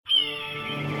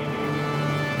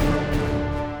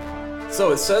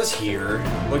So it says here,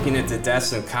 looking at the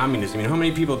deaths of communism, you know how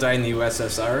many people died in the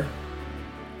USSR?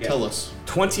 Yeah. Tell us.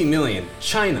 20 million.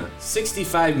 China,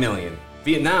 65 million.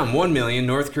 Vietnam, 1 million.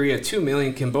 North Korea, 2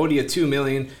 million. Cambodia, 2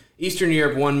 million. Eastern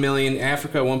Europe, 1 million.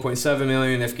 Africa, 1.7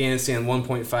 million. Afghanistan,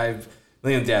 1.5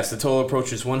 million deaths. The total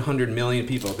approaches 100 million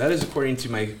people. That is according to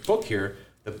my book here,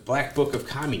 The Black Book of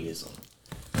Communism.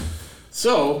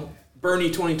 So,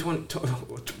 Bernie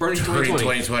 2020. Bernie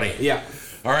 2020. Yeah.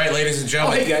 All right, ladies and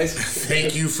gentlemen. Oh, hey, guys.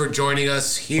 Thank you for joining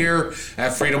us here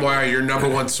at Freedom Wire, your number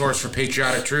one source for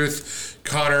patriotic truth.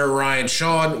 Connor, Ryan,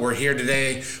 Sean, we're here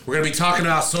today. We're going to be talking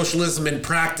about socialism in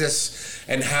practice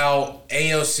and how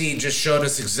AOC just showed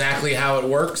us exactly how it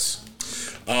works.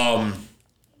 That'll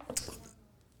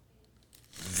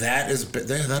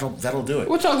do it.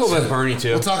 We'll talk a little bit Bernie, too.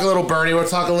 We'll talk a little Bernie. We'll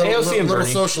talk a little Bernie.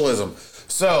 Socialism.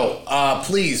 So,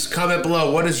 please comment below.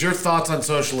 What is your thoughts on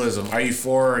socialism? Are you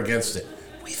for or against it?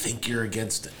 We think you're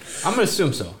against it. I'm going to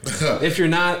assume so. If you're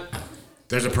not,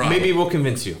 there's a problem. Maybe we'll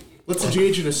convince you. Let's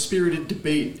engage in a spirited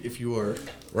debate if you are.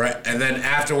 Right. And then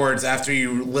afterwards, after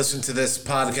you listen to this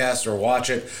podcast or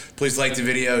watch it, please like the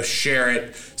video, share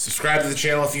it, subscribe to the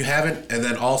channel if you haven't, and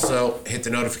then also hit the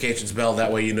notifications bell.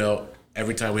 That way you know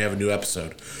every time we have a new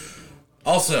episode.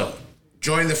 Also,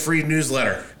 join the free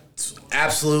newsletter. It's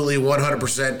absolutely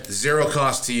 100% zero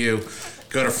cost to you.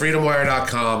 Go to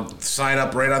freedomwire.com, sign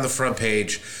up right on the front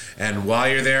page, and while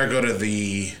you're there, go to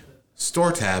the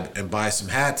store tab and buy some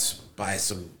hats, buy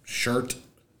some shirt.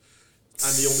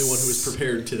 I'm the only one who is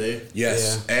prepared today.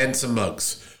 Yes, yeah. And some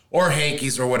mugs. Or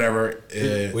hankies or whatever.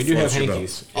 We do have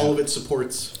hankies. Yeah. All of it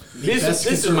supports this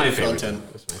is my favorite content.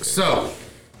 So,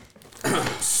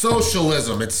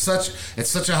 socialism. It's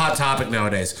such a hot topic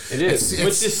nowadays. It is,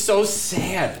 which is so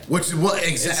sad.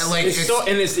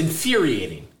 It's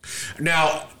infuriating.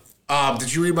 Now,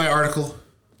 did you read my article?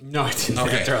 No, I didn't.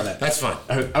 Okay, throw that. That's fine.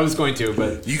 I was going to,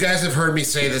 but you guys have heard me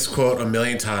say this quote a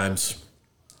million times,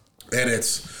 and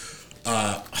it's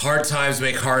hard times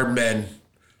make hard men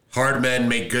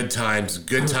make good times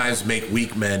make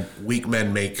weak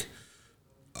men make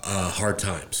hard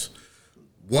times.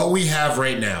 What we have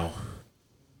right now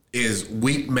is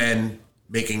weak men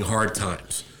making hard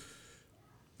times.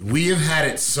 We have had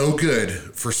it so good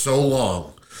for so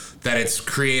long that it's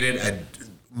created a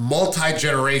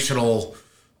multi-generational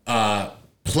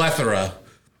plethora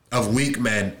of weak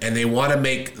men, and they want to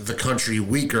make the country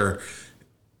weaker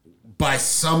by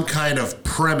some kind of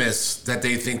premise that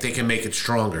they think they can make it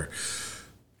stronger.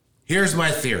 Here's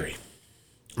my theory.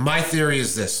 My theory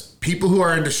is this. People who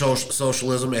are into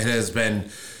socialism, it has been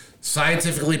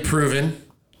scientifically proven,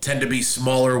 tend to be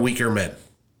smaller, weaker men.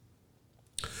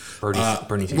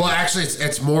 Bernie's well, actually,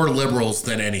 it's more liberals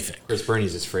than anything. Because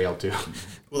Bernie's is frail, too.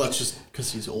 Well, that's just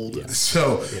because he's old. Yeah.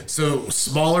 So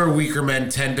smaller, weaker men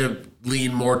tend to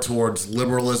lean more towards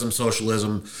liberalism,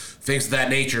 socialism, things of that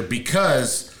nature,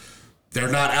 because they're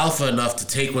not alpha enough to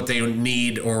take what they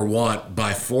need or want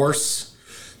by force.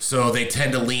 So they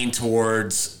tend to lean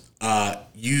towards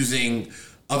using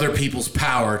other people's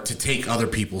power to take other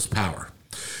people's power.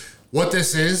 What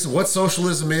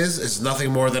socialism is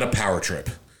nothing more than a power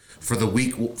trip for the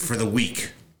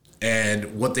weak.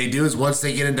 And what they do is once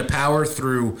they get into power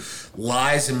through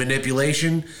lies and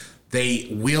manipulation, they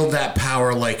wield that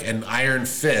power like an iron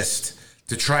fist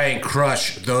to try and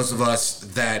crush those of us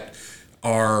that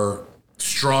are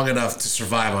strong enough to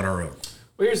survive on our own.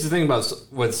 Well, here's the thing about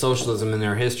with socialism in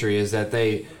their history is that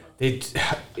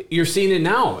you're seeing it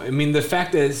now. I mean, the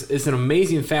fact that it's an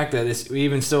amazing fact that it's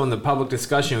even still in the public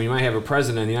discussion. We might have a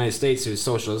president of the United States who's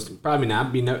socialist. Probably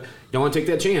not. Don't want to take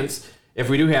that chance. If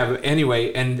we do have it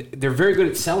anyway, and they're very good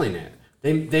at selling it.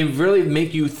 They really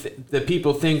make you the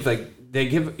people think like they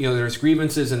give there's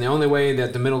grievances, and the only way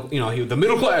that the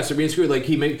middle class are being screwed, like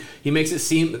he makes it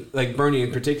seem like Bernie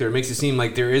in particular makes it seem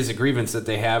like there is a grievance that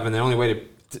they have, and the only way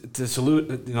to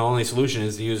salute only solution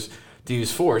is to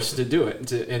use force to do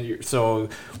it.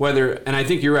 And I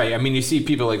think you're right. I mean, you see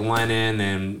people like Lenin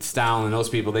and Stalin and those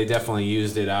people, they definitely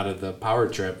used it out of the power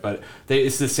trip. But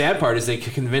it's the sad part is they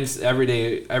convince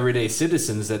everyday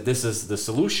citizens that this is the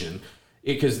solution.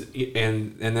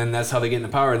 And then that's how they get into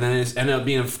power. And then it's ended up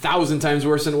being 1,000 times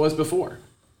worse than it was before.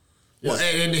 Well,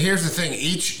 and here's the thing.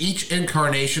 Each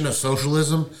incarnation of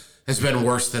socialism has been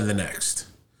worse than the next.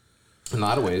 In a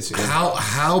lot of ways. Yeah.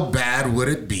 How bad would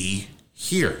it be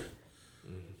here?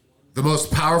 The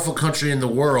most powerful country in the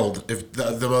world, if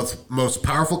the most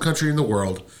powerful country in the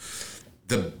world,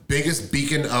 the biggest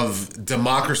beacon of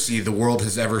democracy the world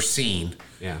has ever seen.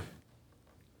 Yeah.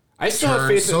 I still have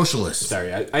turned faith. socialist.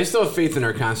 Sorry, I still have faith in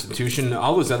our Constitution.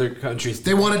 All those other countries.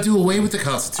 They want to do away with the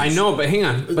Constitution. I know, but hang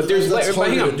on. But there's That's but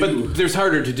hang harder on. to do. But there's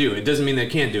harder to do. It doesn't mean they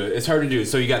can't do it. It's hard to do.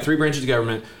 So you got 3 branches of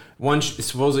government. One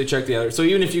supposedly check the other. So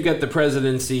even if you get the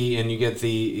presidency and you get the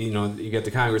you get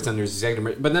the Congress, then there's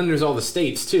executive. But then there's all the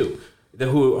states too,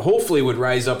 who hopefully would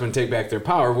rise up and take back their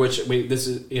power. Which this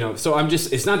is So I'm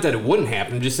just. It's not that it wouldn't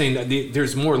happen. I'm just saying that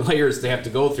there's more layers they have to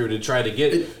go through to try to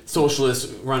get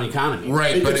socialist run economy.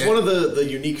 Right, but It's one of the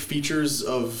unique features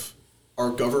of our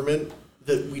government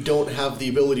that we don't have the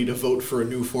ability to vote for a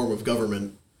new form of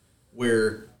government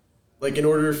where, like, in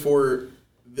order for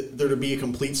there to be a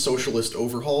complete socialist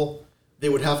overhaul, they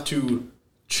would have to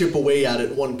chip away at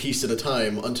it one piece at a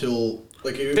time until,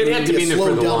 like, it They'd would have to be in there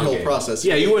slow for the long downhill game. process.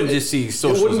 Yeah, you wouldn't just see it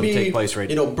socialism wouldn't be, take place right.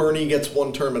 Bernie gets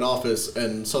one term in office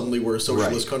and suddenly we're a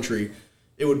socialist country.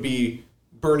 It would be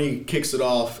Bernie kicks it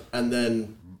off and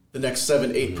then the next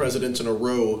 7-8 presidents in a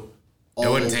row. it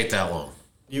wouldn't take that long.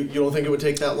 You don't think it would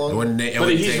take that long?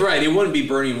 But he's right. It wouldn't be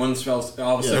Bernie in one fell.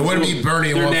 All of a sudden, It wouldn't be Bernie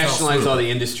in They're one fell nationalize swoop. all the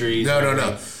industries.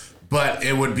 No. But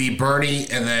it would be Bernie,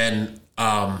 and then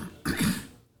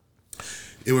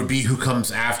it would be who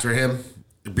comes after him.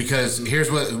 Because here's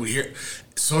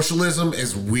socialism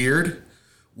is weird,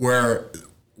 where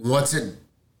once it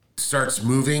starts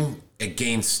moving, it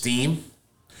gains steam,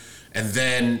 and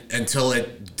then until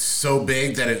it's so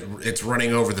big that it's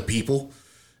running over the people.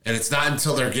 And it's not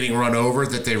until they're getting run over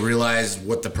that they realize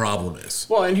what the problem is.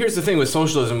 Well, and here's the thing with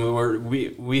socialism, where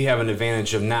we have an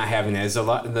advantage of not having that. Is a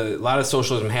lot of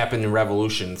socialism happened in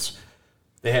revolutions.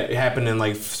 They happened in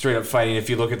like straight up fighting. If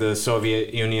you look at the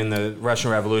Soviet Union, the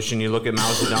Russian Revolution, you look at Mao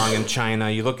Zedong in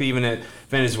China, you look even at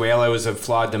Venezuela, it was a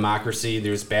flawed democracy.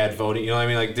 There's bad voting. You know what I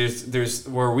mean? Like there's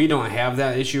where we don't have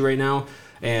that issue right now.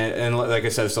 And like I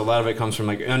said, so a lot of it comes from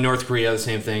like North Korea, the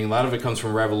same thing. A lot of it comes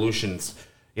from revolutions.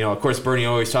 Of course, Bernie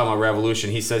always talking about revolution.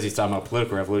 He says he's talking about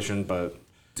political revolution, but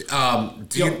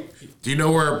do you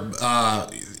know where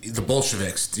the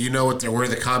Bolsheviks? Do you know what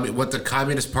the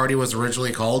Communist Party was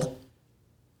originally called?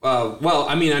 Well,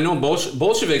 I mean, I know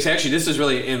Bolsheviks. Actually, this is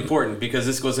really important because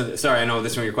this goes in. Sorry, I know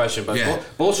this is your question, but Yeah.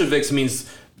 Bolsheviks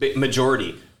means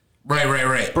majority.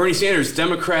 Right. Bernie Sanders,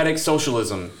 democratic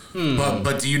socialism.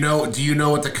 But do you know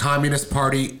what the Communist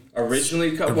Party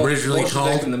Originally called.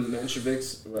 called? And the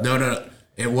Mensheviks. No.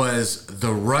 It was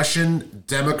the Russian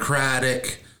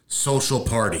Democratic Social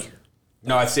Party.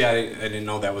 No, I see. I didn't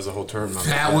know that was a whole term.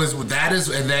 That is,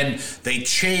 and then they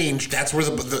changed. That's where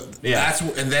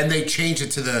and then they changed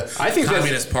it to the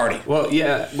Communist Party. Well,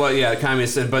 yeah, the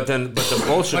communists, but the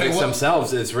Bolsheviks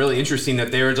themselves. It's really interesting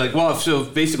that they were like, well, so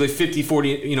basically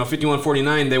 50-40,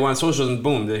 51-49, they want socialism.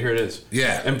 Boom, here it is.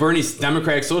 Yeah. And Bernie's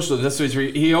democratic socialism. That's what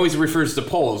he always refers to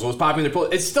polls. What's popular polls?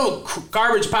 It's still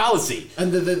garbage policy.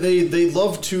 And they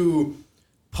love to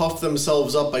puff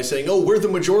themselves up by saying, "Oh, we're the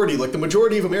majority. Like the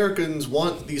majority of Americans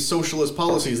want these socialist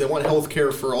policies. They want health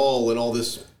care for all and all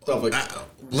this stuff." Like,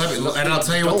 and I'll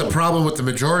tell you what the problem with the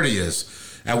majority is.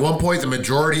 At one point, the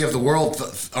majority of the world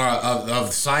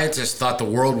of scientists thought the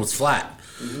world was flat.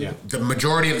 Yeah. The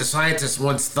majority of the scientists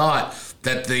once thought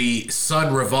that the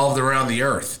sun revolved around the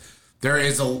earth. There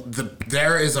is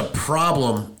a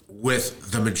problem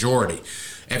with the majority.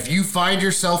 If you find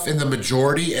yourself in the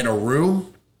majority in a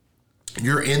room,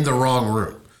 you're in the wrong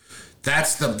room.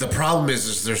 That's the problem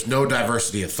is there's no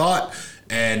diversity of thought.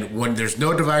 And when there's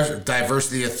no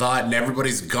diversity of thought and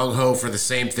everybody's gung-ho for the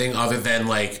same thing other than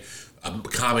like a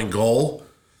common goal,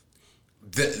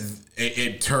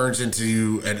 it turns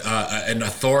into an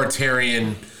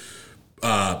authoritarian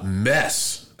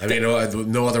mess. I mean,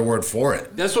 no other word for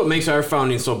it. That's what makes our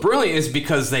founding so brilliant is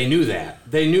because they knew that.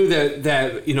 They knew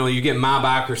that you get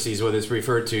mobocracies, what it's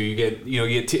referred to. You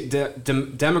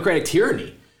get democratic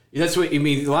tyranny. That's what you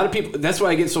mean. A lot of people. That's why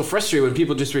I get so frustrated when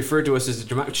people just refer to us as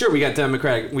sure we got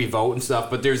democratic, we vote and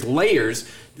stuff, but there's layers.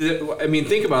 I mean,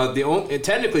 think about it.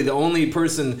 Technically, the only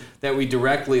person that we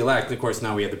directly elect, of course,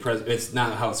 now we have the president. It's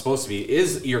not how it's supposed to be.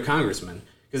 Is your congressman,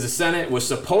 because the Senate was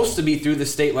supposed to be through the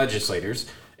state legislators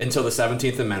until the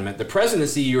 17th Amendment. The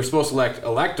presidency, you were supposed to elect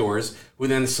electors who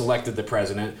then selected the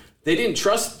president. They didn't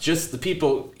trust just the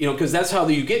people, because that's how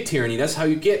you get tyranny. That's how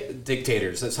you get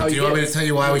dictators. That's how Do you want me to tell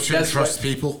you why we shouldn't trust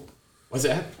people? What's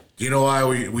that? Do you know why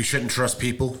we shouldn't trust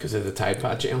people? Because of the Tide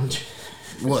Pod Challenge?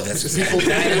 Well, that's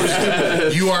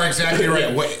you are exactly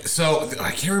right. Wait, so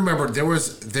I can't remember. There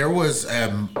was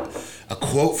a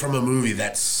quote from a movie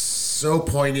that's so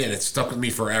poignant. It stuck with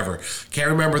me forever. Can't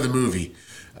remember the movie.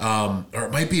 Or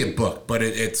it might be a book, but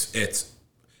it's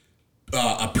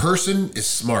a person is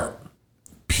smart.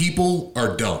 People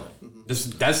are dumb.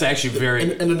 That's actually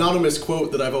very... An anonymous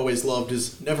quote that I've always loved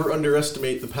is, never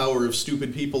underestimate the power of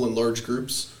stupid people in large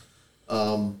groups.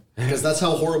 Because that's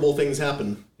how horrible things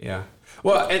happen. Yeah.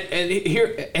 Well, so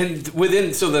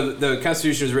the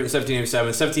Constitution was written in 1787.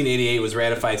 1788 was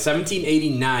ratified.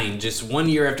 1789, just 1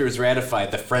 year after it was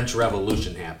ratified, the French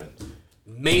Revolution happened.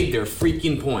 Made their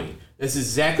freaking point. This is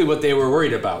exactly what they were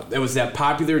worried about. There was that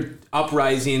popular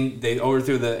uprising. They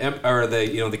overthrew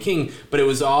the king, but it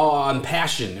was all on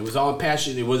passion. It was all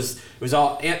passion. It was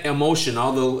all emotion.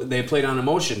 They played on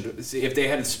emotion. If they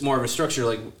had more of a structure,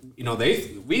 like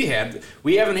we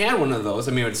haven't had one of those.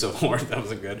 I mean, it's Civil War, that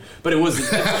wasn't good, but it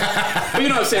wasn't. But you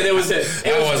know what I'm saying? It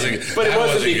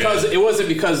wasn't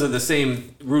because of the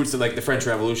same roots that like the French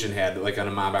Revolution had, like on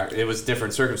a mob. It was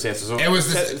different circumstances.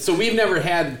 So we've never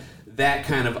had that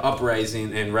kind of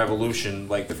uprising and revolution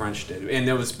like the French did, and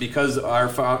it was because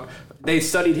they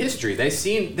studied history.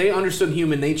 They understood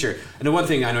human nature. And the one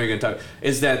thing I know you're going to talk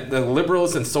is that the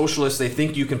liberals and socialists, they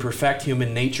think you can perfect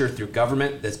human nature through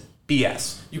government. That's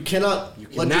BS. You cannot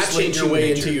legislate your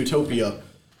way into utopia.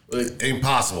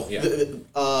 Impossible.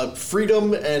 Yeah.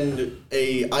 Freedom and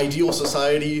a ideal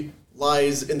society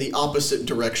lies in the opposite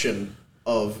direction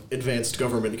of advanced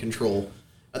government control.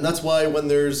 And that's why when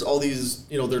there's all these,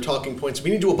 their talking points,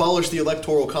 we need to abolish the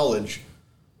Electoral College.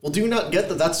 Well, do you not get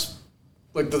that that's,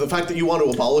 like, the fact that you want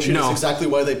to abolish it is exactly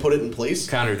why they put it in place?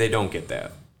 Connor, they don't get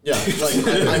that. Yeah, like,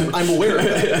 I'm aware of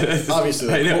that, obviously.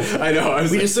 Like, I know.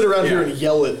 We just sit around here and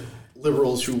yell at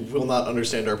liberals who will not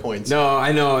understand our points. No,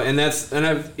 I know, and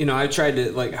I've tried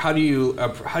to, like, how do you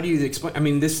explain? I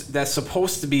mean, that's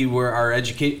supposed to be where our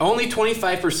only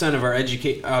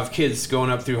 25% of kids going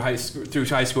up through high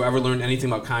school ever learned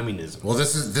anything about communism. Well,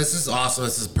 this is awesome.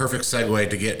 This is a perfect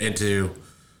segue to get into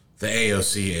the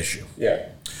AOC issue. Yeah.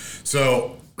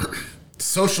 So,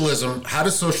 socialism. How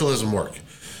does socialism work?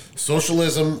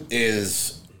 Socialism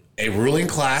is a ruling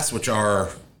class, which are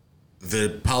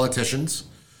the politicians.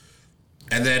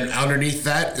 And then underneath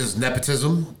that is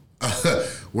nepotism,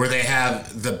 where they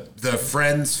have the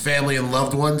friends, family, and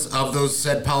loved ones of those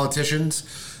said politicians.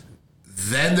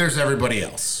 Then there's everybody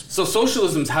else. So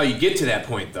socialism is how you get to that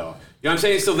point, though. You know what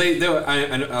I'm saying? So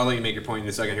I'll let you make your point in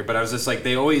a second here, but I was just like,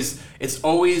 it's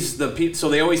always the people. So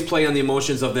they always play on the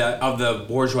emotions of the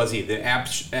bourgeoisie, the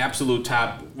absolute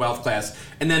top wealth class,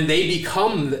 and then they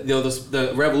become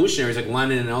the revolutionaries like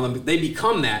Lenin and all them. They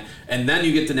become that, and then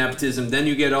you get the nepotism. Then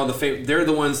you get all the they're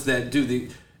the ones that do the.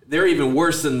 They're even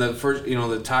worse than the first,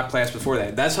 the top class before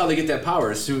that. That's how they get that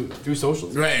power, is through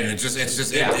socialism. Right, and it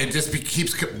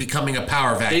keeps becoming a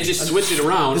power vacuum. They just switch it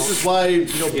around. This is why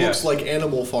books like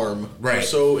Animal Farm are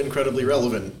so incredibly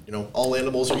relevant. All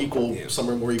animals are equal. Yeah. Some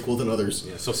are more equal than others.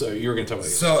 Yeah. So you were going to talk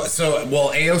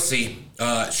about AOC,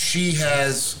 she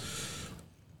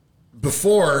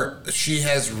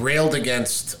has railed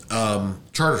against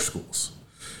charter schools.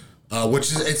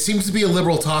 It seems to be a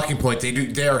liberal talking point.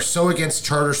 They are so against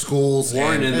charter schools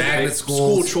and magnet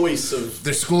schools. School choice of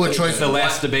their school of choice. The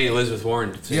last debate, Elizabeth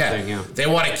Warren. Thing, yeah. They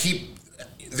want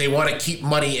to keep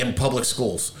money in public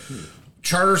schools.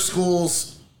 Charter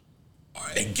schools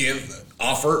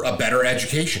offer a better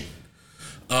education.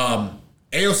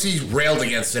 AOC railed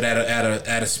against it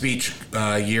at a speech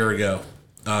a year ago.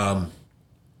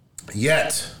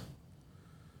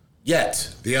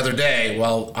 Yet, the other day,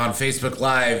 while on Facebook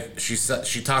Live,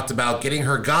 she talked about getting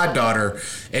her goddaughter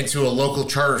into a local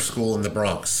charter school in the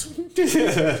Bronx.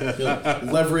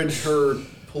 Leverage her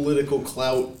political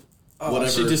clout,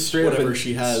 whatever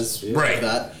she has,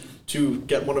 that to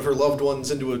get one of her loved ones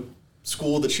into a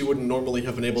school that she wouldn't normally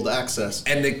have been able to access.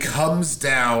 And it comes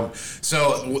down.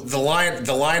 So the line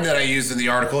that I used in the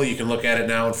article, you can look at it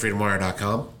now on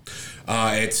freedomwire.com.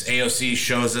 It's AOC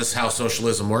shows us how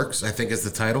socialism works, I think is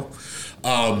the title.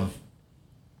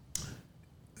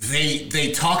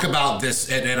 They talk about this,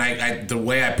 and I the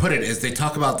way I put it is they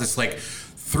talk about this like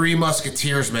Three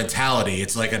Musketeers mentality.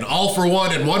 It's like an all for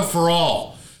one and one for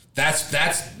all. That's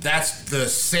the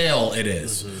sale it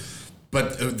is. Mm-hmm.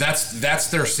 But that's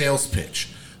their sales pitch.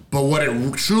 But what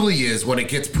it truly is, when it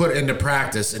gets put into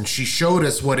practice, and she showed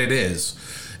us what it is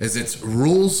it's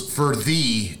rules for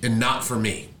thee and not for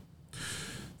me.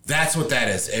 That's what that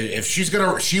is. If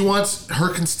she wants her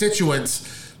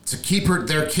constituents to keep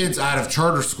their kids out of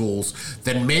charter schools,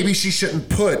 then maybe she shouldn't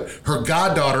put her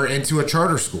goddaughter into a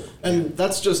charter school. And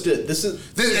that's just it. This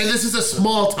is a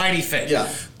small, tiny thing.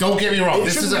 Yeah. Don't get me wrong.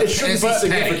 It shouldn't be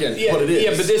significant. But it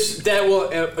is. But that will,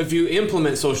 if you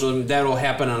implement socialism, that will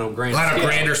happen on a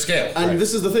grander scale. And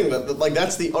this is the thing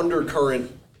that's the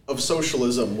undercurrent of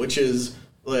socialism, which is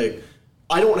like,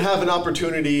 I don't have an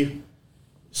opportunity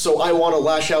So I want to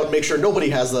lash out and make sure nobody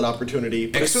has that opportunity.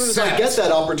 But as soon as I get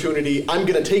that opportunity, I'm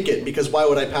going to take it because why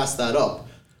would I pass that up?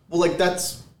 Well, like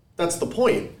that's the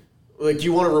point. Like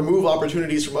you want to remove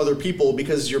opportunities from other people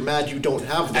because you're mad you don't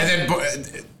have them. And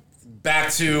then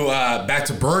back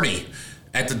to Bernie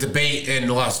at the debate in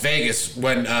Las Vegas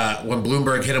when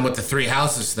Bloomberg hit him with the 3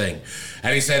 houses thing.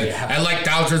 And he said, I like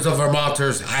thousands of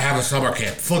Vermonters. I have a summer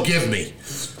camp. Forgive me.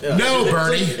 Yeah. No,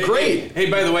 Bernie. Great. Hey,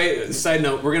 by the way, side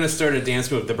note, we're going to start a dance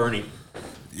move, the Bernie.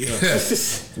 Yeah.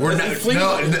 We're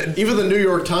not, even the New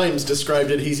York Times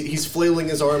described it. He's flailing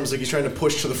his arms like he's trying to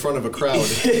push to the front of a crowd.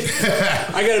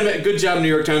 I got to admit, good job, New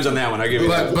York Times, on that one. I give you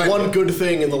that. But one good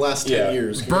thing in the last 10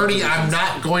 years. Bernie, I'm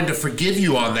not going to forgive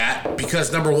you on that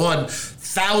because, number one,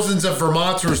 thousands of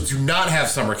Vermonters do not have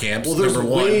summer camps. Well, there's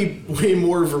way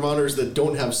more Vermonters that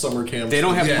don't have summer camps. They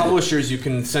don't have publishers you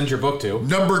can send your book to.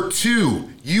 Number 2,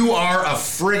 you are a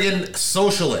friggin'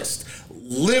 socialist.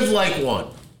 Live like one.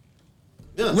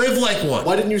 Yeah. Live like one.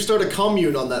 Why didn't you start a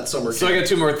commune on that summer camp? So I got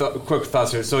 2 more quick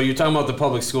thoughts here. So you're talking about the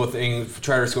public school thing,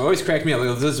 charter school. It always cracked me up. Like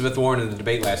Elizabeth Warren in the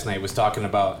debate last night was talking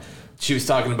about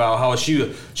how she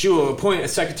will appoint a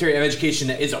secretary of education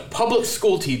that is a public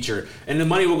school teacher, and the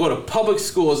money will go to public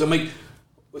schools. I'm like,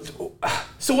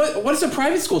 so what is a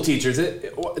private school teacher?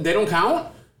 They don't count?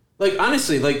 Like,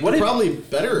 honestly, like what? Probably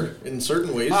better in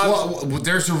certain ways. Well,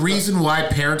 there's a reason why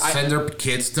parents send their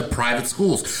kids to private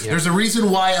schools. Yeah. There's a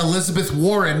reason why Elizabeth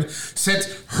Warren sent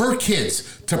her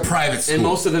kids to private schools. And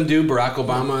most of them do. Barack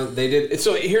Obama, they did.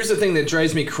 So here's the thing that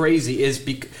drives me crazy is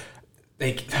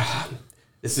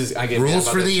this is I get rules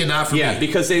for thee and not for me. Yeah,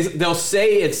 because they'll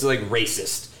say it's like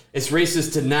racist. It's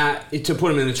racist to put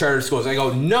them in the charter schools. I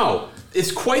go, no,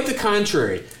 it's quite the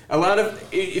contrary.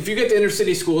 If you get to inner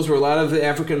city schools where a lot of the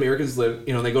African Americans live,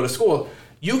 they go to school,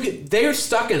 they're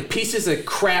stuck in pieces of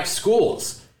crap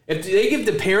schools. If they give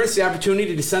the parents the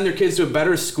opportunity to send their kids to a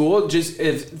better school,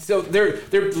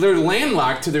 they're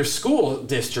landlocked to their school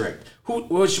district.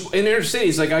 Which in inner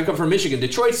cities, like I come from Michigan,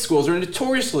 Detroit schools are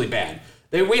notoriously bad.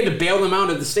 We had to bail them out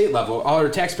at the state level, all our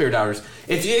taxpayer dollars.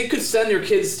 If they could send their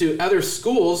kids to other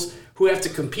schools who have to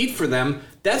compete for them,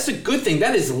 that's a good thing.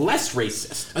 That is less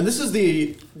racist. And this is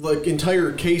the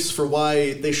entire case for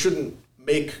why they shouldn't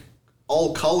make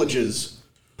all colleges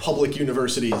public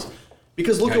universities.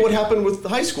 Because look at what happened with the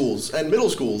high schools and middle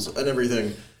schools and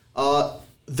everything.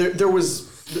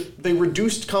 They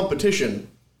reduced competition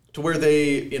to where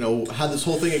they had this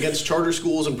whole thing against charter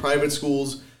schools and private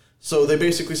schools. So they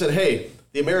basically said, hey,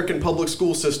 the American public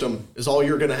school system is all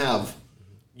you're going to have.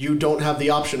 You don't have the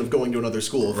option of going to another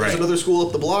school. If there's another school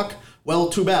up the block, well,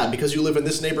 too bad. Because you live in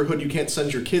this neighborhood, you can't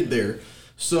send your kid there.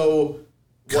 So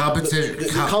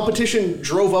competition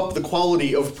drove up the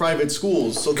quality of private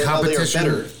schools, so that now they are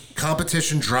better.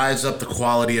 Competition drives up the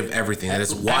quality of everything. That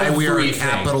is why we are a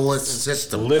capitalist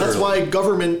system. Literally. That's why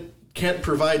government can't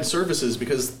provide services,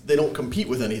 because they don't compete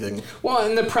with anything. Well,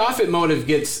 and the profit motive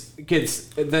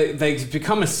they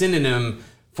become a synonym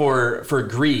for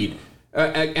greed.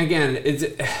 Again,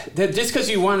 that just because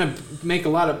you want to make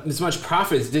as much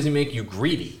profits doesn't make you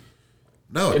greedy.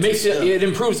 No, it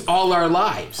improves all our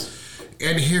lives.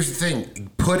 And here's the thing: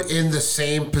 put in the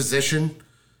same position,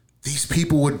 these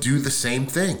people would do the same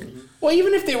thing. Well,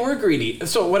 even if they were greedy,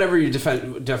 so whatever your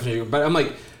definition, but I'm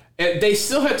like, they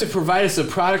still have to provide us a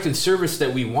product and service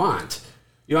that we want.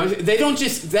 They don't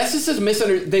just. That's just a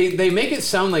misunderstanding. They make it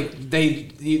sound like they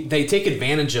take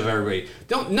advantage of everybody.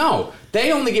 No.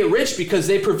 They only get rich because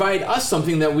they provide us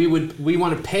something that we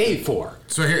want to pay for.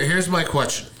 So here's my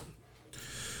question: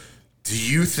 do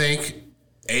you think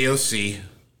AOC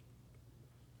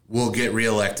will get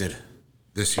reelected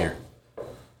this year?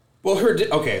 Well,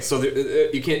 so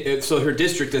you can't. So her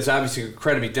district is obviously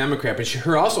incredibly Democrat, but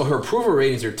her approval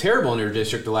ratings are terrible in her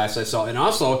district. The last I saw, and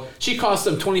also she cost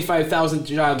them 25,000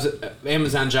 jobs,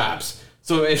 Amazon jobs.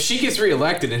 So if she gets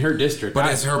reelected in her district,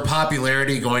 but is her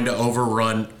popularity going to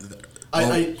overrun?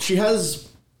 She has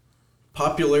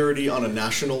popularity on a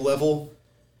national level,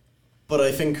 but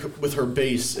I think with her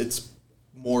base, it's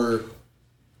more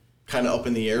kind of up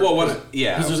in the air. Well,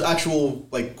 because there's actual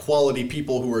quality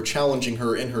people who are challenging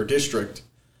her in her district.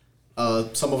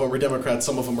 Some of them are Democrats,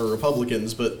 some of them are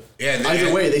Republicans, but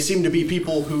either way, they seem to be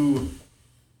people who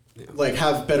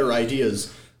have better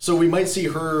ideas. So we might see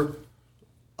her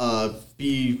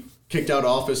be kicked out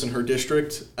of office in her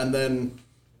district, and then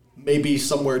maybe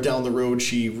somewhere down the road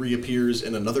she reappears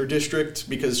in another district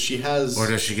because she has. Or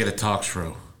does she get a talk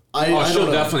show? She'll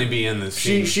definitely be in this.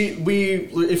 If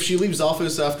she leaves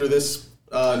office after this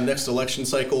next election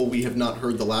cycle, we have not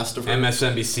heard the last of her.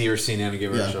 MSNBC or CNN to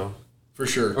give her a show for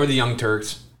sure. Or the Young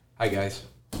Turks. Hi guys,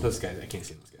 those guys I can't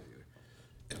see those guys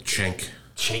either. Chink.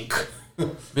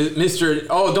 Mr.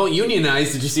 Oh, don't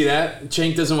unionize. Did you see that?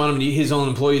 Cenk doesn't want his own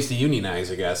employees to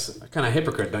unionize, I guess. Kind of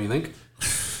hypocrite, don't you think?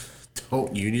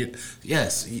 Don't union.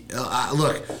 Yes.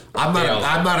 Look, I'm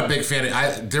not a big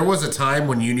fan. There was a time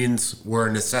when unions were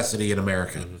a necessity in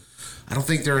America. Mm-hmm. I don't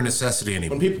think they're a necessity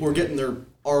anymore. When people were getting their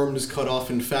arms cut off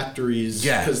in factories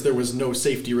because there was no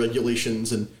safety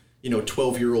regulations and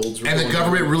 12-year-olds. And the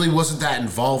government really wasn't that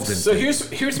involved in. So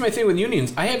here's my thing with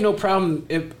unions. I have no problem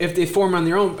if they form on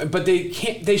their own, but they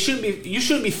can't. They shouldn't be. You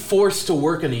shouldn't be forced to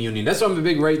work in a union. That's why I'm a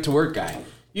big right to work guy.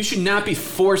 You should not be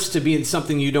forced to be in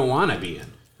something you don't want to be in.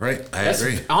 Right, That's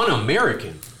agree.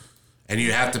 Un-American. And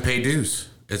you have to pay dues.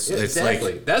 It's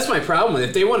exactly. Like, that's my problem.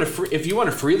 If you want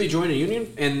to freely join a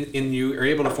union and you are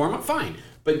able to form it, fine.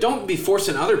 But don't be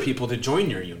forcing other people to join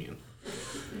your union.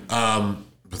 But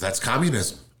that's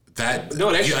communism. That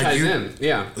actually ties in.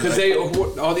 Yeah,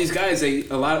 because all these guys, in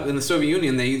the Soviet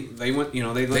Union, they went,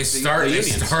 they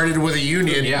started with a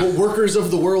union. Yeah. Well, Workers of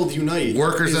the World Unite.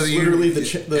 Workers of the Union. Literally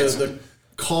the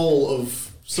call of.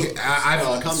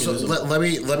 Communism. So let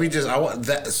me just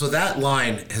so that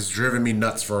line has driven me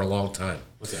nuts for a long time.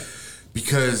 What's that?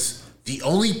 Because the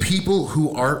only people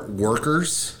who aren't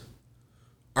workers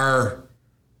are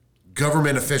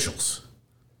government officials.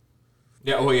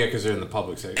 Yeah, because they're in the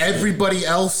public sector. Everybody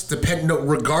else,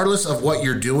 regardless of what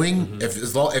you're doing,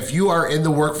 mm-hmm. if you are in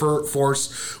the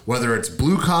workforce, whether it's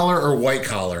blue collar or white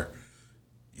collar,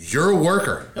 you're a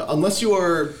worker. Yeah, unless you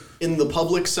are in the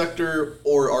public sector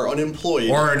or are unemployed.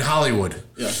 Or in Hollywood.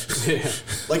 Yeah.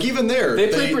 Like even there,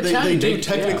 they do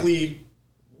technically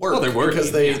work. Well, they're working,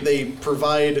 because they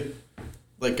provide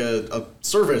like a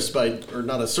service or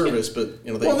not a service, but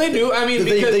they do. I mean,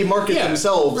 they market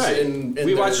themselves in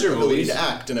we watch their ability movies to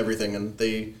act and everything, and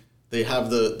they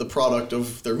have the product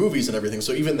of their movies and everything.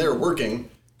 So even they're working,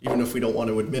 even if we don't want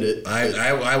to admit it.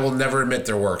 I will never admit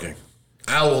they're working.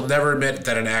 I will never admit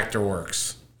that an actor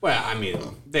works. Well, I mean,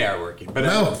 they are working, but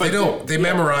they don't. They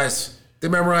memorize. They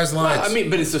memorize lines. Well, I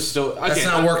mean, but it's just still. Again, that's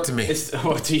not work to me. It's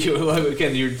to you.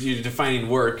 Again, you're defining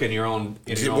work in your own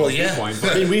viewpoint.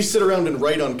 But I mean, we sit around and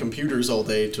write on computers all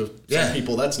day. To some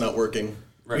people, that's not working.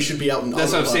 Right. We should be out in.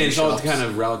 That's what I'm saying. It's all kind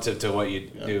of relative to what you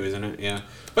do, isn't it? Yeah.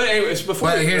 But anyways,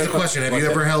 here's the question: Have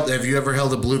you ever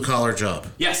held a blue collar job?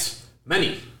 Yes,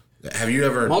 many. Have you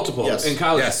ever multiple in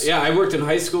college? Yes. Yeah, I worked in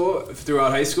high school.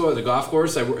 Throughout high school at the golf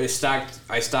course, I stocked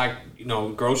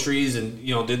groceries and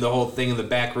did the whole thing in the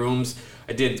back rooms.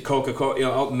 I did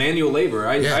Coca-Cola, manual labor.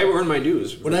 I earned my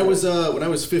dues. When I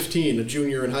was 15, a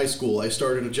junior in high school, I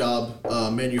started a job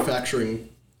manufacturing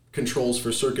controls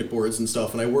for circuit boards and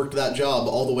stuff, and I worked that job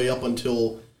all the way up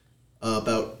until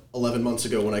about 11 months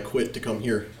ago when I quit to come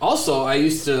here. Also, I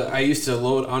used to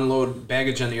unload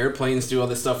baggage on the airplanes, do all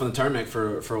this stuff on the tarmac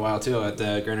for a while too at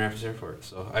the Grand Rapids Airport.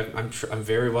 So I'm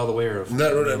very well aware of.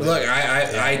 Look,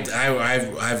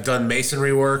 I've done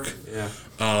masonry work. Yeah.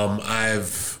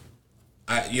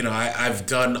 I've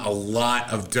done a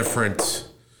lot of different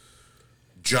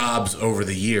jobs over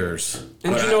the years.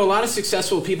 And a lot of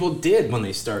successful people did when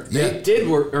they started. They did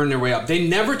earn their way up. They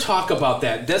never talk about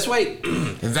that. That's why.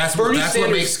 And that's what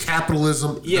makes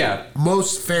capitalism the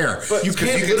most fair. But you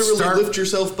can't literally lift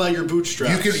yourself by your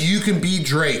bootstraps. You can be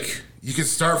Drake. You can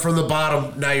start from the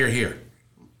bottom. Now you're here.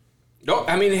 No,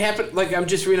 I mean, it happened. Like, I'm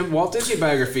just reading a Walt Disney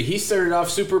biography. He started off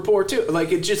super poor too.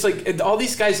 Like, it's just like all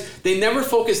these guys. They never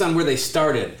focus on where they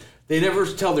started. They never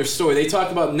tell their story. They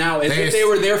talk about now as if they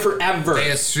were there forever. They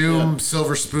assume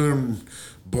silver spoon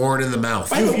born in the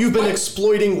mouth. You've been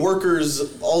exploiting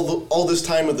workers all this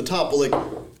time at the top. Well, like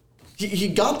he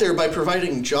got there by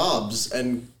providing jobs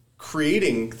and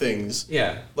creating things.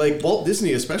 Yeah. Like Walt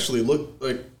Disney especially. Look,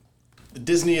 like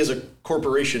Disney as a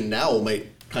corporation now might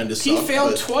kind of suck. He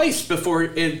failed twice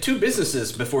in two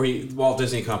businesses before Walt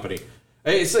Disney Company.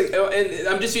 It's like, and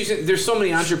I'm just using. There's so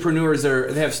many entrepreneurs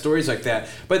that have stories like that.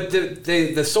 But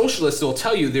the socialists will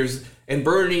tell you and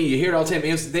Bernie, you hear it all the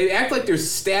time. They act like there's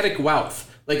static wealth.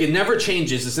 Like it never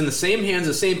changes. It's in the same hands,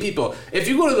 the same people. If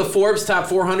you go to the Forbes top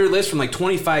 400 list from like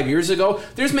 25 years ago,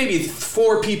 there's maybe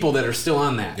 4 people that are still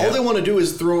on that. All they want to do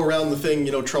is throw around the thing.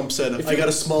 Trump said, "I got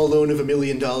a small loan of $1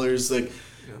 million." Like,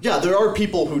 yeah, there are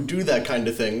people who do that kind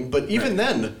of thing. But even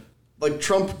then, like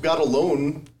Trump got a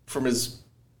loan from his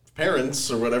parents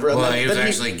or whatever. Well, and he was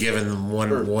actually given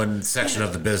one section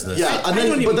of the business. Yeah, and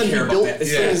then he built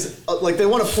things like they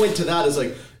want to point to that as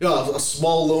like a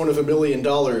small loan of $1 million.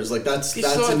 Like that's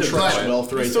entrenched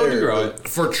wealth right there.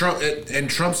 For Trump, in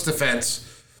Trump's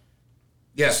defense,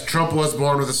 yes, Trump was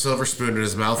born with a silver spoon in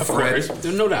his mouth. Of course,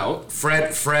 no doubt.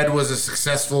 Fred was a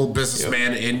successful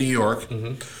businessman in New York.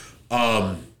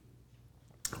 Mm-hmm.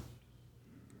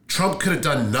 Trump could have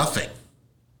done nothing.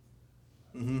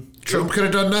 Trump could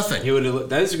have done nothing. He would have.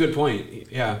 That is a good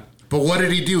point. Yeah. But what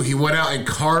did he do? He went out and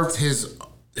carved his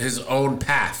own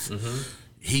path.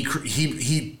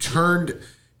 He turned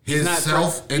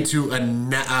himself into a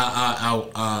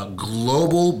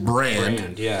global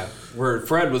brand. Yeah. Where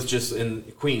Fred was just in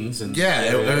Queens and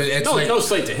it's no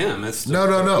slight to him. It's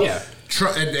no. Yeah.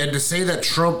 And to say that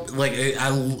Trump, like,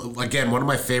 again, one of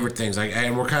my favorite things,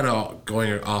 and we're kind of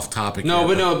going off topic. No,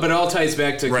 here, but it all ties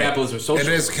back to capitalism,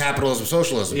 socialism. It is capitalism,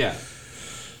 socialism. Yeah.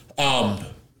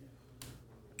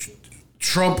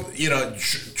 Trump,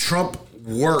 Trump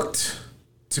worked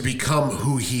to become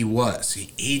who he was.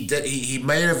 He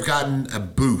may have gotten a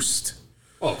boost.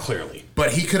 Well, clearly,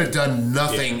 but he could have done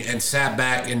nothing and sat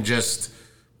back and just,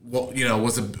 could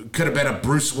have been a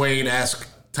Bruce Wayne-esque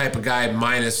type of guy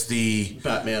minus the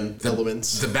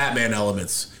elements. The Batman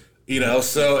elements.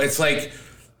 So it's like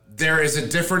there is a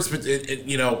difference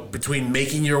between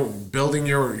building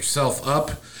yourself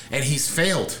up, and he's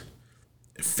failed.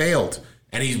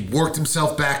 And he worked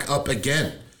himself back up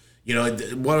again.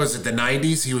 What was it, the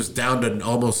 90s? He was down to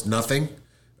almost nothing.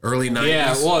 Early 90s.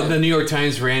 Yeah, well, the New York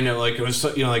Times ran it like it was,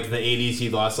 like in the 80s, he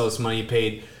lost all this money, he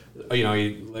paid, he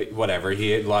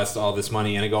had lost all this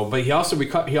money and but he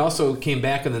also came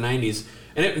back in the 90s.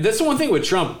 And that's the one thing with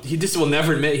Trump, he just will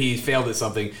never admit he failed at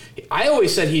something. I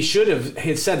always said he should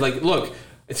have said, like, look,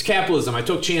 it's capitalism. I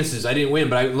took chances. I didn't win,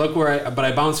 but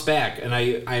I bounced back, and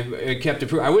I kept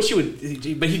improving. I wish he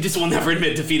would, but he just will never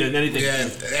admit defeat in anything. Yeah,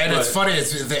 and it's funny.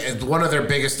 It's one of their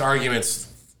biggest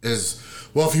arguments is,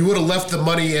 well, if he would have left the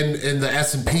money in the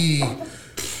S&P,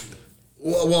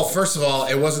 well, first of all,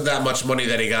 it wasn't that much money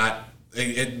that he got.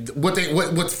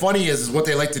 What's funny is what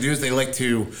they like to do is they like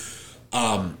to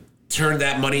turn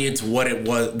that money into what it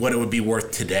would be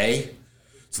worth today.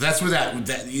 So that's where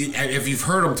that if you've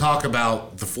heard him talk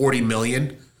about the $40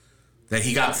 million, that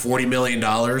he got $40 million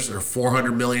or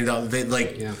 $400 million, they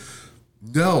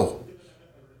no,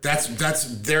 that's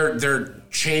they're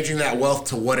changing that wealth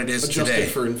to what it is today.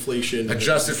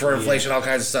 Adjusted for inflation, all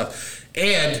kinds of stuff.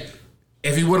 And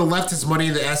if he would have left his money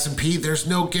in the S&P, there's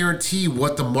no guarantee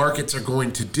what the markets are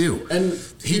going to do. And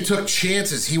he took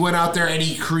chances. He went out there and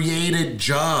he created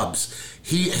jobs.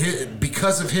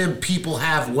 Because of him, people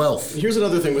have wealth. Here's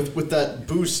another thing with that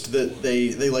boost that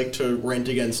they like to rant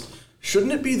against.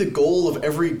 Shouldn't it be the goal of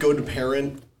every good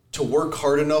parent to work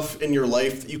hard enough in your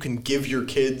life that you can give your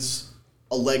kids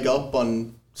a leg up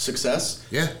on success?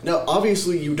 Yeah. Now,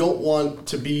 obviously, you don't want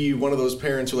to be one of those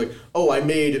parents who are like, oh, I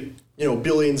made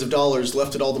billions of dollars,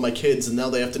 left it all to my kids, and now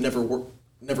they have to never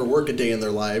work a day in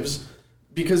their lives.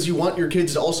 Because you want your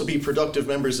kids to also be productive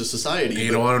members of society. And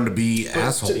you don't want them to be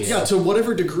assholes. To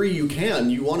whatever degree you can,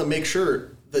 you want to make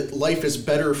sure that life is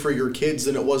better for your kids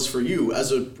than it was for you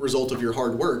as a result of your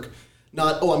hard work.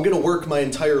 Not, I'm going to work my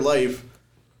entire life,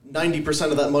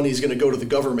 90% of that money is going to go to the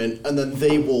government, and then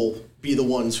they will be the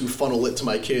ones who funnel it to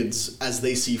my kids as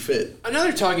they see fit.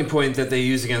 Another talking point that they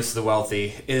use against the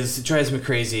wealthy it drives me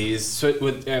crazy, is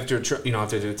after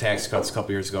the tax cuts a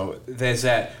couple years ago, there's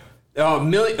that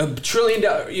 $1 trillion.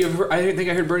 I think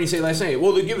I heard Bernie say last night,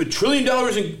 well, they give $1 trillion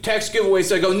in tax giveaways.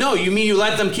 So I go, no, you mean you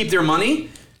let them keep their money?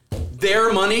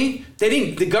 Their money? They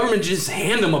didn't. The government just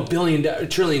hand them $1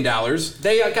 trillion.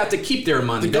 They got to keep their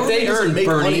money. The government doesn't make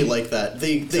Bernie money like that.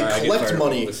 They collect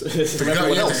money from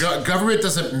everyone else. The government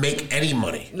doesn't make any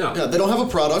money. No. Yeah, they don't have a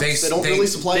product. They don't really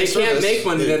supply a service. They can't make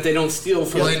money that they don't steal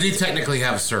from. Well, they do technically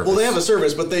have a service. Well, they have a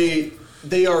service, but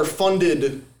they are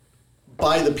funded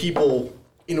by the people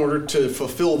in order to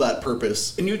fulfill that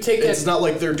purpose. And you take it's not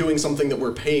like they're doing something that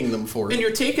we're paying them for. And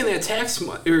you're taking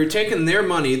that you're taking their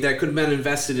money that could have been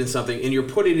invested in something, and you're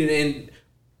putting it in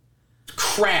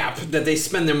crap that they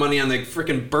spend their money on, like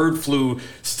freaking bird flu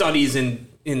studies in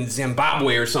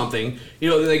Zimbabwe or something.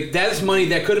 That's money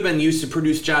that could have been used to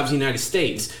produce jobs in the United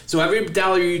States. So every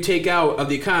dollar you take out of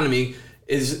the economy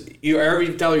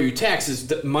every dollar you tax is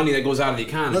the money that goes out of the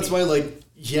economy. That's why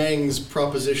Yang's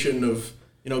proposition of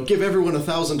give everyone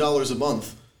 $1,000 a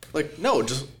month. No,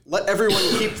 just let everyone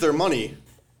keep their money.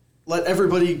 Let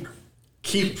everybody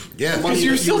keep the money. Because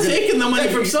you're still taking the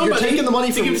money from somebody. You're taking the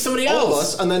money from somebody all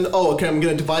else. of us, and then, I'm going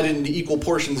to divide it into equal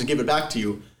portions and give it back to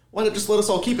you. Why not just let us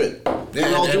all keep it?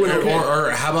 We're all doing okay. Or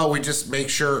how about we just make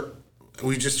sure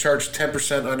we just charge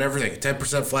 10% on everything,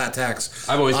 10% flat tax.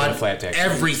 I've always been a flat tax.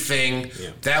 Everything.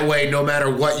 Yeah. That way, no matter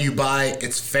what you buy,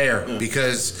 it's fair. Yeah.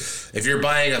 Because if you're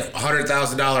buying a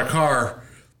 $100,000 car,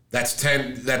 that's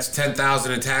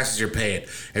 $10,000 in taxes you're paying.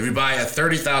 If you buy a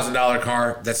 $30,000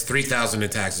 car, that's $3,000 in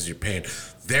taxes you're paying.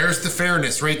 There's the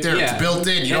fairness right there. Yeah. It's built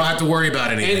in. You don't have to worry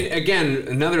about anything. And again,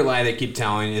 another lie they keep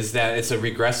telling is that it's a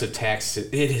regressive tax.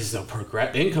 It is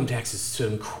income tax is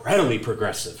incredibly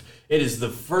progressive. It is the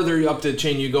further up the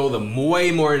chain you go, the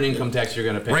way more in income tax you're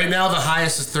going to pay. Right now, the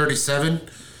highest is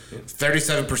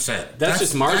 37%. That's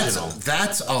just marginal.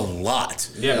 That's a lot.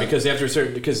 Yeah, because after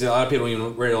because a lot of people don't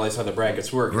even realize how the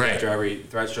brackets work. Right. After every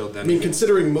threshold, then I mean,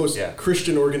 considering most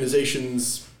Christian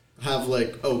organizations have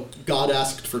God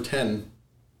asked for 10.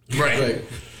 Right. Like,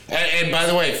 and by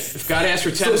the way, if God asked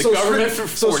for 10, the government for 40%.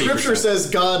 So Scripture says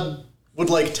God would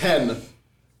like 10,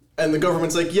 and the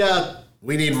government's like, yeah,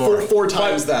 we need more. Four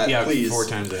times that, yeah, please. 4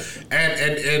 times that.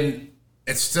 And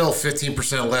it's still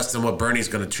 15% less than what Bernie's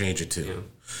going to change it to. Yeah.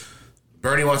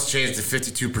 Bernie wants to change it to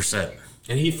 52%.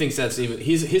 And he thinks that's even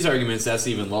his argument is that's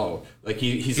even low. Like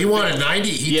he wanted 90.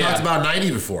 He talked about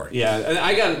 90 before. Yeah,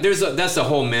 and that's a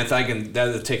whole myth.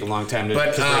 That'll take a long time to break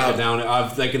it down.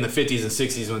 Like in the 50s and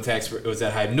 60s when tax was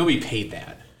that high, nobody paid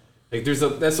that. Like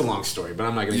that's a long story, but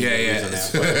I'm not going to get on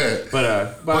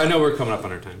that. But I know we're coming up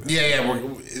on our time. Yeah.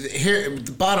 Here,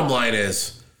 the bottom line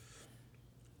is,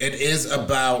 it is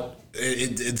about.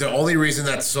 The only reason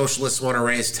that socialists want to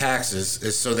raise taxes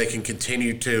is so they can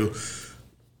continue to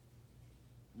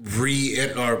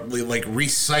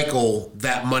recycle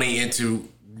that money into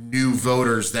new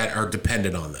voters that are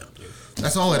dependent on them.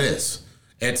 That's all it is.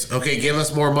 It's okay. Give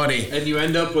us more money, and you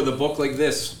end up with a book like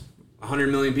this.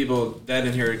 100 million people dead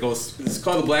in here. It's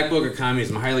called The Black Book of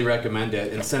Communism. I highly recommend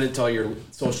it, and send it to all your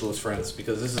socialist friends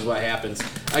because this is what happens.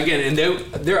 Again, and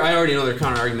I already know their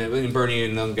counter argument. And Bernie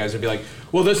and them guys would be like,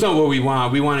 "Well, that's not what we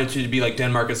want. We want it to be like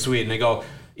Denmark and Sweden." They go,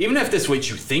 "Even if that's what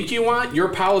you think you want, your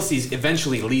policies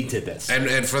eventually lead to this."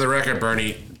 And for the record,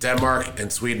 Bernie, Denmark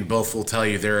and Sweden both will tell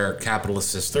you they're a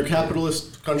capitalist system. They're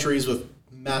capitalist countries with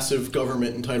massive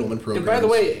government entitlement programs. And by the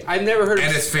way, I've never heard of...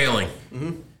 And it's failing.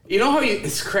 Mm-hmm. You know how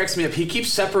it cracks me up? He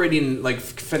keeps separating, like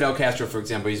Fidel Castro, for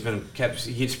example. He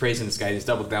keeps praising this guy. And he's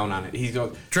doubled down on it. He's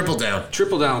going triple down,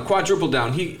 quadruple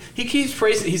down. He keeps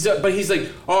praising. But he's like,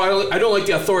 oh, I don't like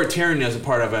the authoritarian as a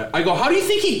part of it. I go, how do you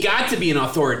think he got to be an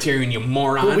authoritarian, you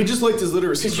moron? Well, we just liked his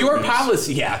literacy. Because your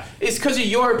policy, it's because of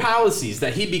your policies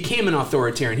that he became an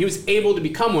authoritarian. He was able to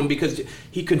become one because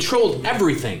he controlled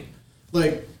everything.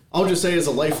 Like, I'll just say, as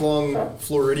a lifelong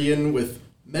Floridian with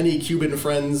many Cuban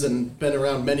friends and been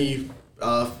around many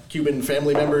Cuban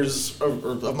family members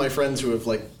of my friends who have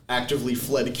actively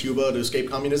fled Cuba to escape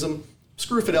communism.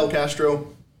 Screw Fidel Castro.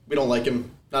 We don't like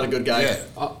him. Not a good guy.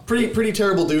 Yeah. Pretty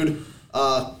terrible dude.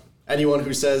 Anyone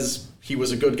who says he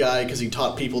was a good guy because he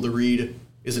taught people to read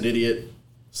is an idiot.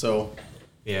 So...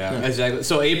 Yeah, exactly.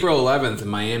 So April 11th in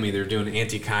Miami, they're doing an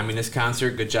anti-communist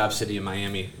concert. Good job, city of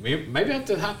Miami. Maybe I have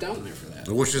to hop down there for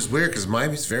that. Which is weird because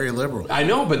Miami's very liberal. I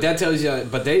know, but that tells you.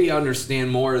 But they understand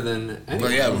more than anyone.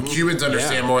 Well, yeah, Cubans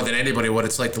understand more than anybody what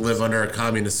it's like to live under a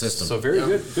communist system. So very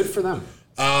good for them.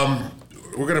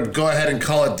 We're gonna go ahead and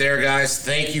call it there, guys.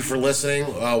 Thank you for listening.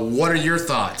 What are your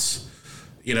thoughts?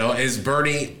 Is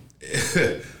Bernie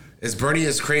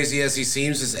as crazy as he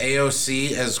seems? Is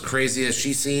AOC as crazy as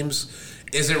she seems?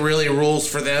 Is it really rules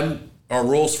for them or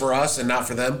rules for us and not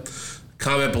for them?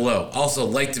 Comment below. Also,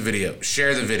 like the video,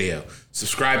 share the video,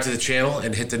 subscribe to the channel,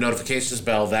 and hit the notifications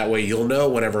bell. That way you'll know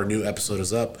whenever a new episode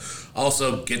is up.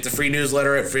 Also, get the free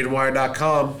newsletter at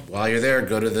freedomwire.com. While you're there,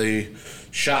 go to the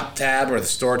shop tab or the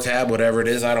store tab, whatever it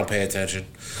is. I don't pay attention.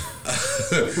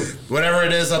 Whatever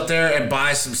it is up there, and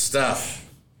buy some stuff.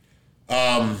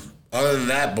 Other than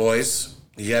that, boys,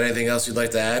 you got anything else you'd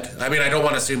like to add? I mean, I don't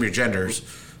want to assume your genders,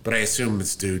 but I assume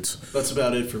it's dudes. That's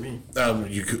about it for me.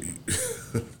 You could.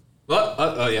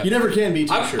 Yeah. You never can be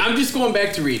too sure. I'm just going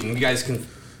back to reading. You guys can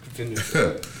finish.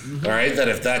 All right, then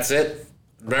if that's it,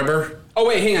 remember? Oh,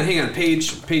 wait, hang on.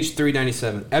 Page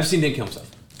 397. Epstein didn't kill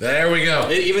himself. There we go.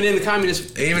 Even in the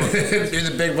communist... Even in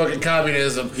the big book of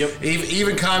communism, yep.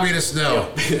 even communists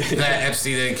know that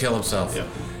Epstein didn't kill himself. Yep.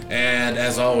 And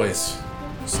as always,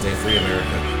 stay free,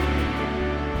 America.